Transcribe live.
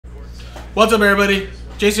What's up, everybody?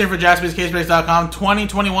 Jason here for JaspysCaseBreaks.com.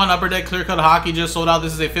 2021 Upper Deck Clear Cut Hockey just sold out.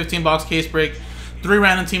 This is a 15-box case break. 3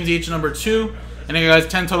 random teams each, number 2. And again, guys,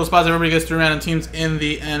 10 total spots. Everybody gets 3 random teams in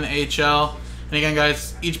the NHL. And again,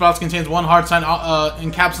 guys, each box contains 1 hard sign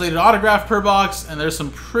encapsulated autograph per box. And there's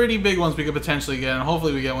some pretty big ones we could potentially get. And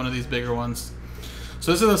hopefully we get one of these bigger ones.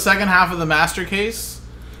 So this is the second half of the master case.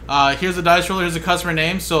 Here's the dice roller. Here's the customer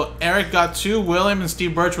name. So Eric got 2, William and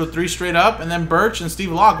Steve Birch with 3 straight up, and then Birch and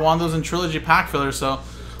Steve Locke won those in trilogy pack fillers. So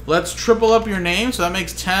let's triple up your name. So that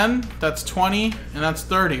makes 10, that's 20, and that's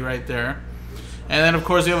 30 right there. And then of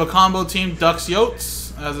course you have a combo team, Ducks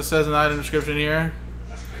Yotes, as it says in the item description here.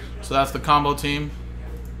 So that's the combo team.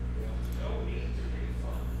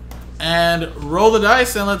 And roll the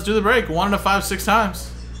dice and let's do the break. 1 to 5, 6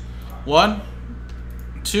 times. 1,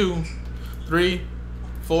 2, 3,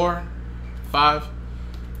 4, 5,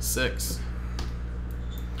 6.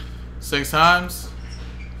 6 times.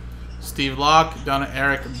 Steve Locke down to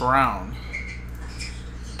Eric Brown.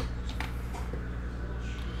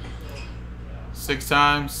 6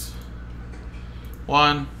 times.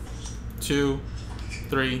 1, 2,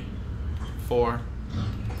 3, 4,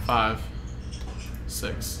 5,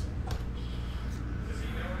 6.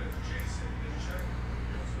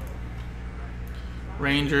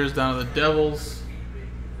 Rangers down to the Devils.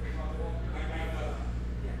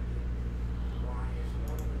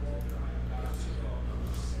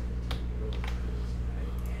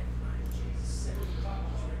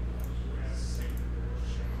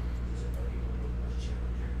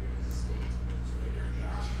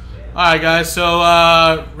 Alright, guys,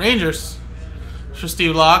 so Rangers for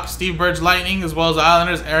Steve Locke, Steve Birch Lightning, as well as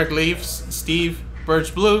Islanders, Eric Leafs, Steve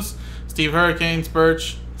Birch Blues, Steve Hurricanes,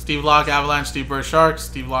 Birch, Steve Locke Avalanche, Steve Birch Sharks,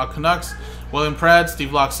 Steve Locke Canucks, William Preds,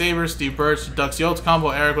 Steve Locke Sabres, Steve Birch Ducks Yotes combo,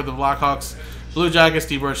 Eric with the Blackhawks, Blue Jackets,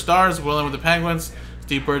 Steve Birch Stars, William with the Penguins,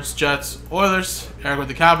 Steve Birch Jets Oilers, Eric with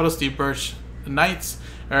the Capitals, Steve Birch Knights,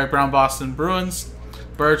 Eric Brown Boston Bruins,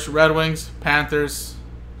 Birch Red Wings, Panthers,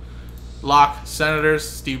 Locke Senators,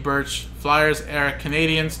 Steve Birch Flyers, Eric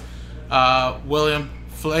Canadiens, William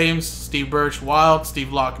Flames, Steve Birch Wild,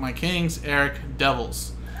 Steve Locke my Kings, Eric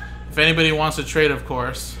Devils. If anybody wants to trade, of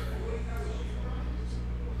course.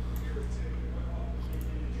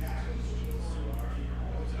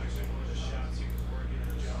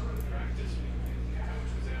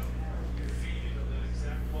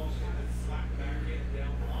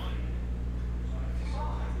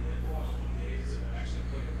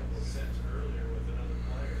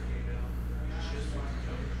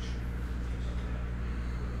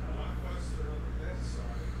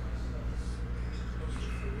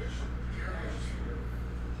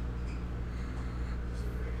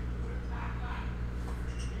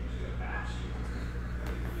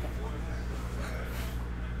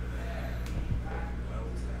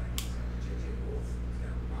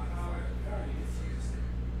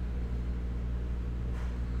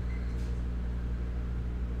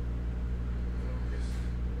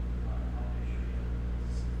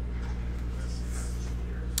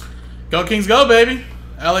 Go Kings, go, baby.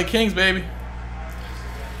 LA Kings, baby.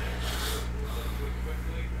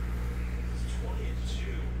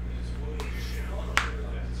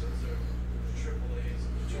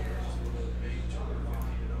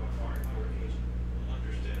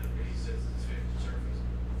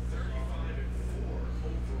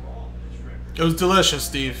 It was delicious,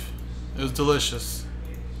 Steve. It was delicious.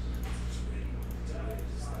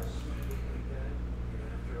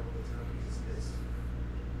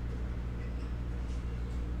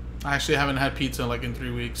 I actually haven't had pizza like in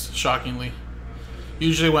 3 weeks, shockingly.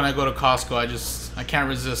 Usually when I go to Costco, I can't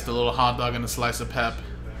resist a little hot dog and a slice of pep.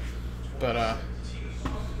 But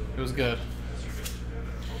it was good.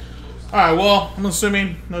 Alright, well, I'm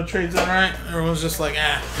assuming no trades in, right? Everyone's just like,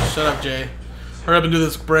 shut up, Jay. Hurry up and do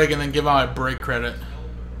this break and then give out my break credit.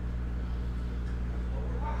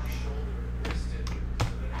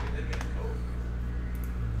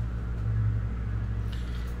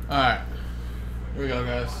 Alright. Here we go,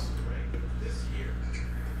 guys.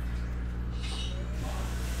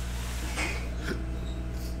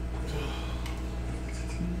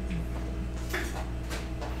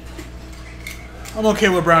 I'm okay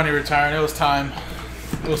with Brownie retiring. It was time.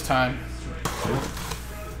 It was time.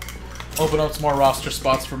 Open up some more roster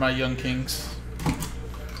spots for my young Kings.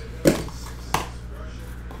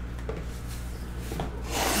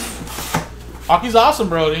 Hockey's awesome,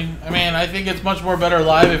 Brody. I mean, I think it's much more better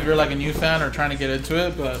live if you're like a new fan or trying to get into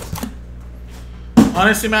it, but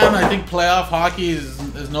honestly, man, I think playoff hockey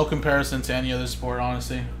is no comparison to any other sport,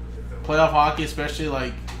 honestly. Playoff hockey, especially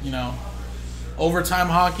like, you know, overtime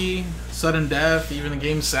hockey, sudden death, even in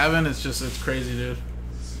Game 7, it's crazy, dude.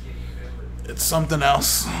 It's something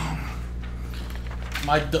else.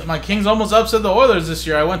 My Kings almost upset the Oilers this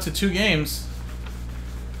year. I went to 2 games.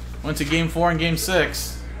 Went to Game 4 and Game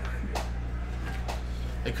 6.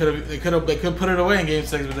 They could put it away in Game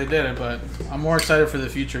 6, but they didn't. But I'm more excited for the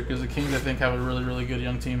future because the Kings, I think, have a really good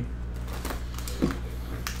young team.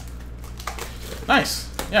 Nice.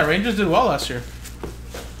 Yeah, Rangers did well last year.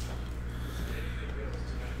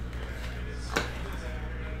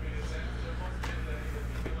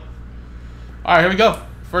 All right, here we go.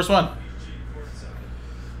 First one.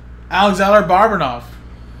 Alexander Barbanov.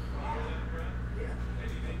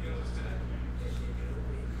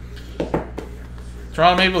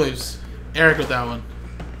 Toronto Maple Leafs. Eric with that one.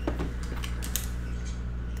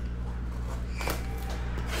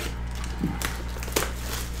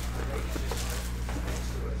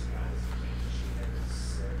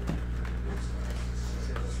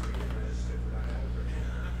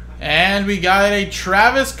 And we got a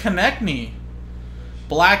Travis Konechny.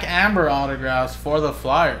 Black Amber autographs for the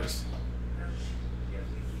Flyers.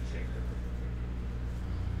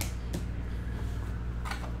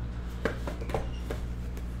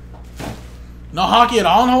 No hockey at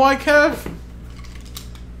all in Hawaii, Kev?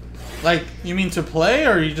 Like, you mean to play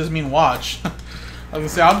or you just mean watch? I was gonna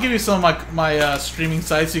say, I'll give you some of my streaming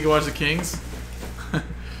sites so you can watch the Kings.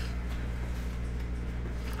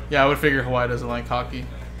 Yeah, I would figure Hawaii doesn't like hockey.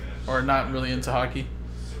 Or not really into hockey.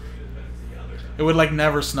 It would like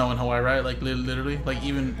never snow in Hawaii, right? Like literally, like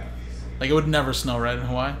even, like it would never snow, right, in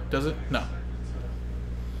Hawaii? Does it? No.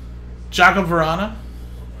 Jakob Verana.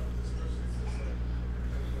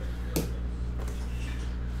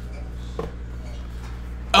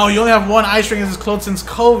 Oh, you only have one eye string in this clothes since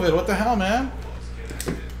COVID. What the hell, man?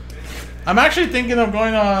 I'm actually thinking of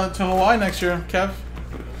going to Hawaii next year, Kev. I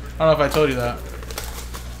don't know if I told you that.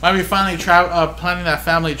 Might be finally planning that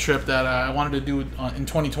family trip that I wanted to do in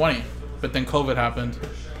 2020, but then COVID happened.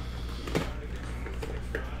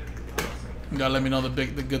 You gotta let me know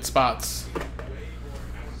the good spots.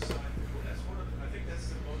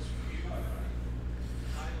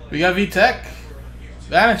 We got Vitek,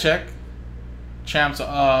 Vanacek, Champs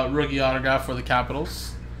rookie autograph for the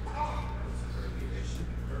Capitals.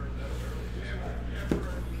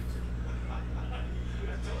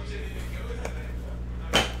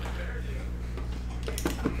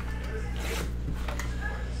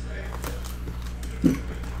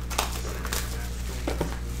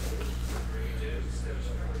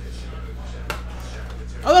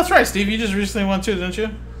 Oh, that's right, Steve. You just recently went too, didn't you?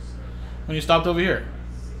 When you stopped over here.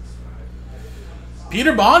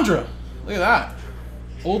 Peter Bondra. Look at that.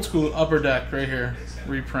 Old school Upper Deck right here.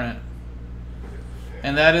 Reprint.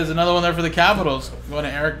 And that is another one there for the Capitals. Going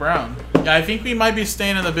to Eric Brown. Yeah, I think we might be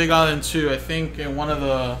staying in the Big Island too. I think in one of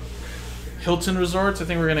the Hilton resorts. I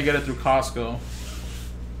think we're going to get it through Costco.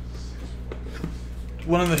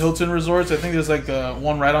 One of the Hilton resorts. I think there's like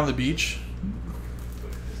one right on the beach.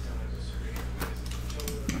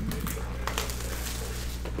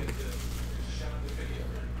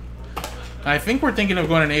 I think we're thinking of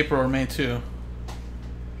going in April or May too.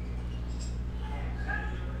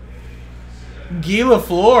 Guy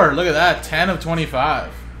Lafleur, look at that, 10 of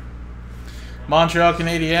 25. Montreal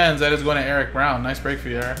Canadiens, that is going to Eric Brown. Nice break for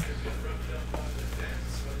you, Eric.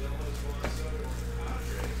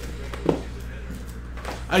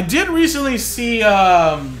 I did recently see,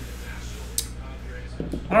 I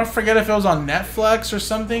don't forget if it was on Netflix or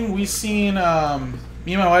something. We seen, me and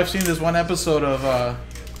my wife seen this one episode of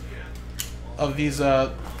these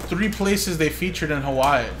 3 places they featured in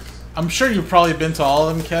Hawaii. I'm sure you've probably been to all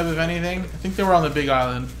of them, Kev, if anything. I think they were on the Big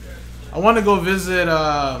Island. I want to go visit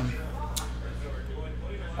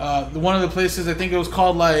one of the places. I think it was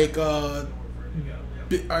called like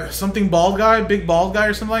something bald guy, big bald guy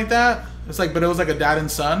or something like that. It's like, but it was like a dad and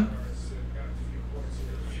son.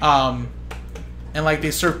 And like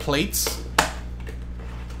they serve plates.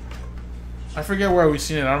 I forget where we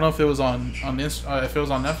seen it. I don't know if it was if it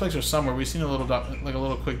was on Netflix or somewhere. We seen a little doc, like a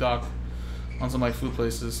little quick doc on some like food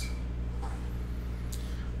places.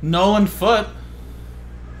 Nolan Foote.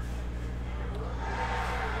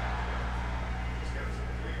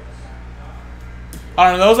 I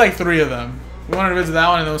don't know. There was like 3 of them. We wanted to visit that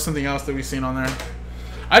one, and there was something else that we seen on there.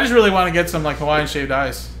 I just really want to get some like Hawaiian shaved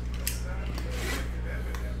ice.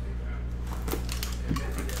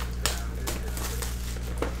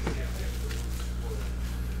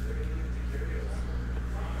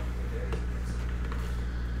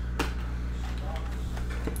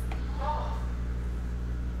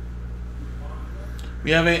 We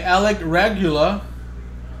have a Alec Regula.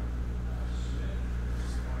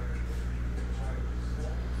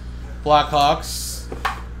 Blackhawks.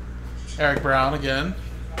 Eric Brown again.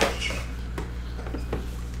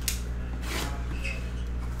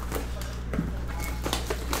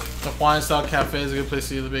 Wine Style Cafe is a good place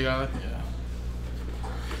to see the Big Island. Yeah.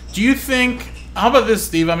 Do you think? How about this,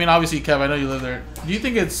 Steve? I mean, obviously, Kev, I know you live there. Do you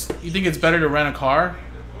think it's better to rent a car?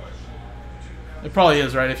 It probably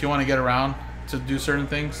is, right? If you want to get around to do certain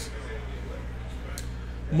things.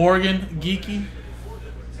 Morgan Geeky.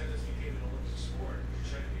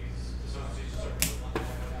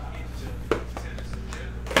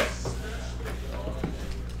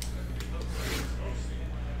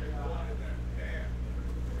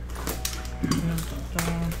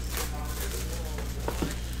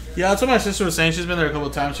 Yeah, that's what my sister was saying. She's been there a couple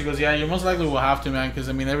of times. She goes, "Yeah, you most likely will have to, man, because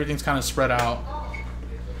I mean everything's kind of spread out.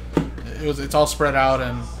 It's all spread out,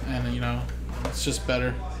 and you know, it's just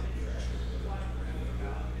better."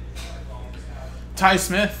 Ty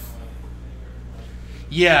Smith.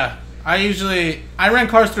 Yeah, I rent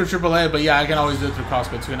cars through AAA, but yeah, I can always do it through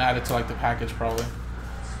Costco too and add it to like the package probably.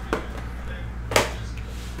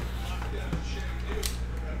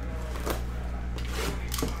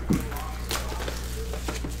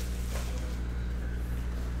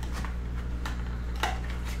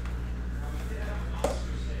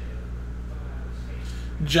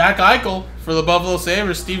 Jack Eichel for the Buffalo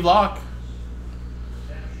Sabres, Steve Locke.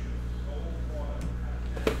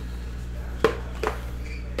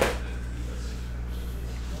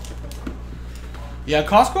 Yeah,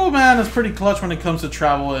 Costco, man, is pretty clutch when it comes to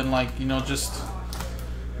travel and, like, you know, just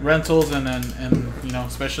rentals and you know,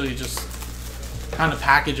 especially just kind of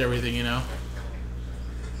package everything, you know.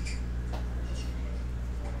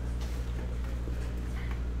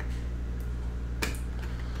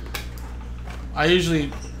 I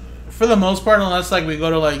usually, for the most part, unless like we go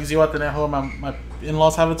to like Zihuatanejo, my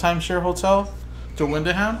in-laws have a timeshare hotel to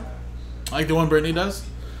Windham, like the one Brittany does.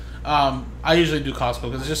 I usually do Costco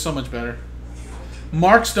because it's just so much better.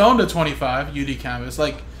 Mark Stone to 25 UD Canvas.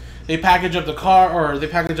 Like they package up the car, or they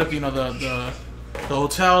package up, you know, the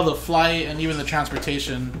hotel, the flight, and even the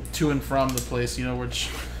transportation to and from the place. You know, which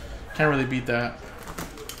can't really beat that.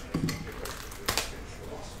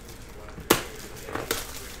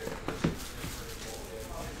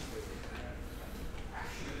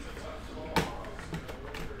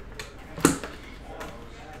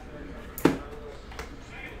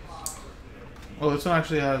 Oh, this one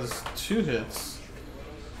actually has 2 hits.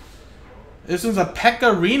 This one's a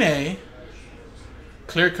Pekka Rinne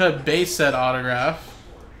clear-cut base set autograph.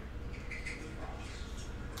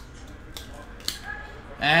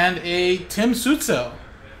 And a Tim Stützle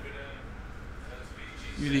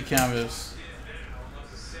UD Canvas.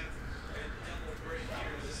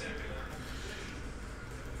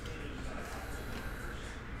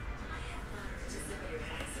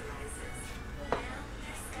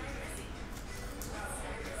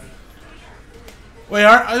 Wait,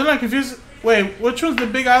 I'm not confused. Wait, which one's the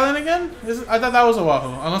Big Island again? I thought that was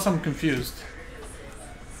Oahu, unless I'm confused.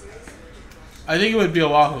 I think it would be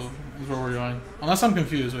Oahu, is where we're going. Unless I'm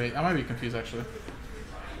confused. Wait, I might be confused, actually.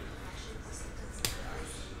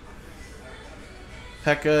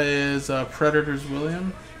 Pekka is Predators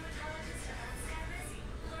William.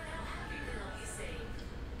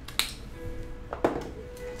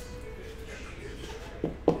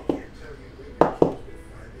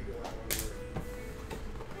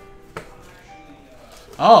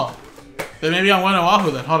 Oh, then maybe I'm going to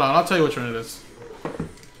Oahu then. Hold on, I'll tell you which one it is.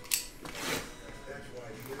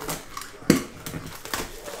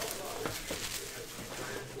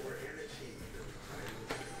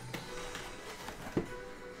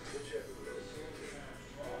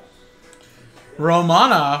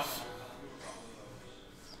 Romanov.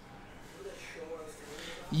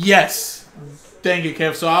 Yes, thank you,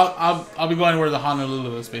 Kev. So I'll be going where the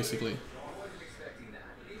Honolulu is, basically.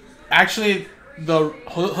 Actually, the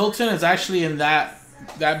Hilton is actually in that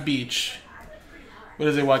beach. What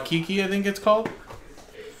is it, Waikiki, I think it's called?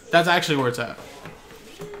 That's actually where it's at.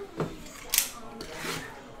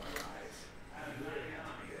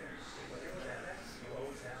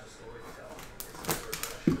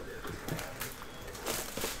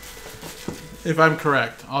 If I'm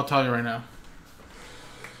correct, I'll tell you right now.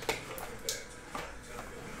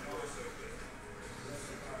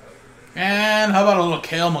 And how about a little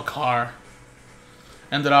Cale Makar?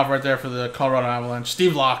 Ended off right there for the Colorado Avalanche.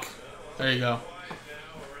 Steve Locke. There you go.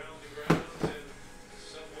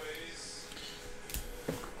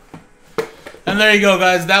 And there you go,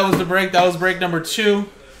 guys. That was the break. That was break number 2.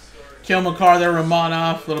 Cale Makar there,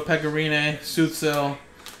 Romanov, little Pekka Rinne, Stützle,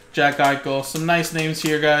 Jack Eichel. Some nice names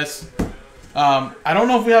here, guys. I don't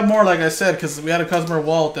know if we have more, like I said, because we had a customer,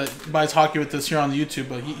 Walt, that buys hockey with us here on the YouTube,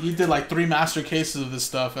 but he did like 3 master cases of this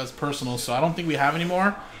stuff as personal, so I don't think we have any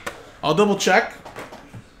more. I'll double check.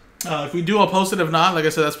 If we do, I'll post it. If not, like I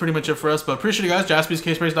said, that's pretty much it for us. But appreciate you guys.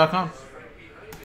 JaspysCaseBreaks.com.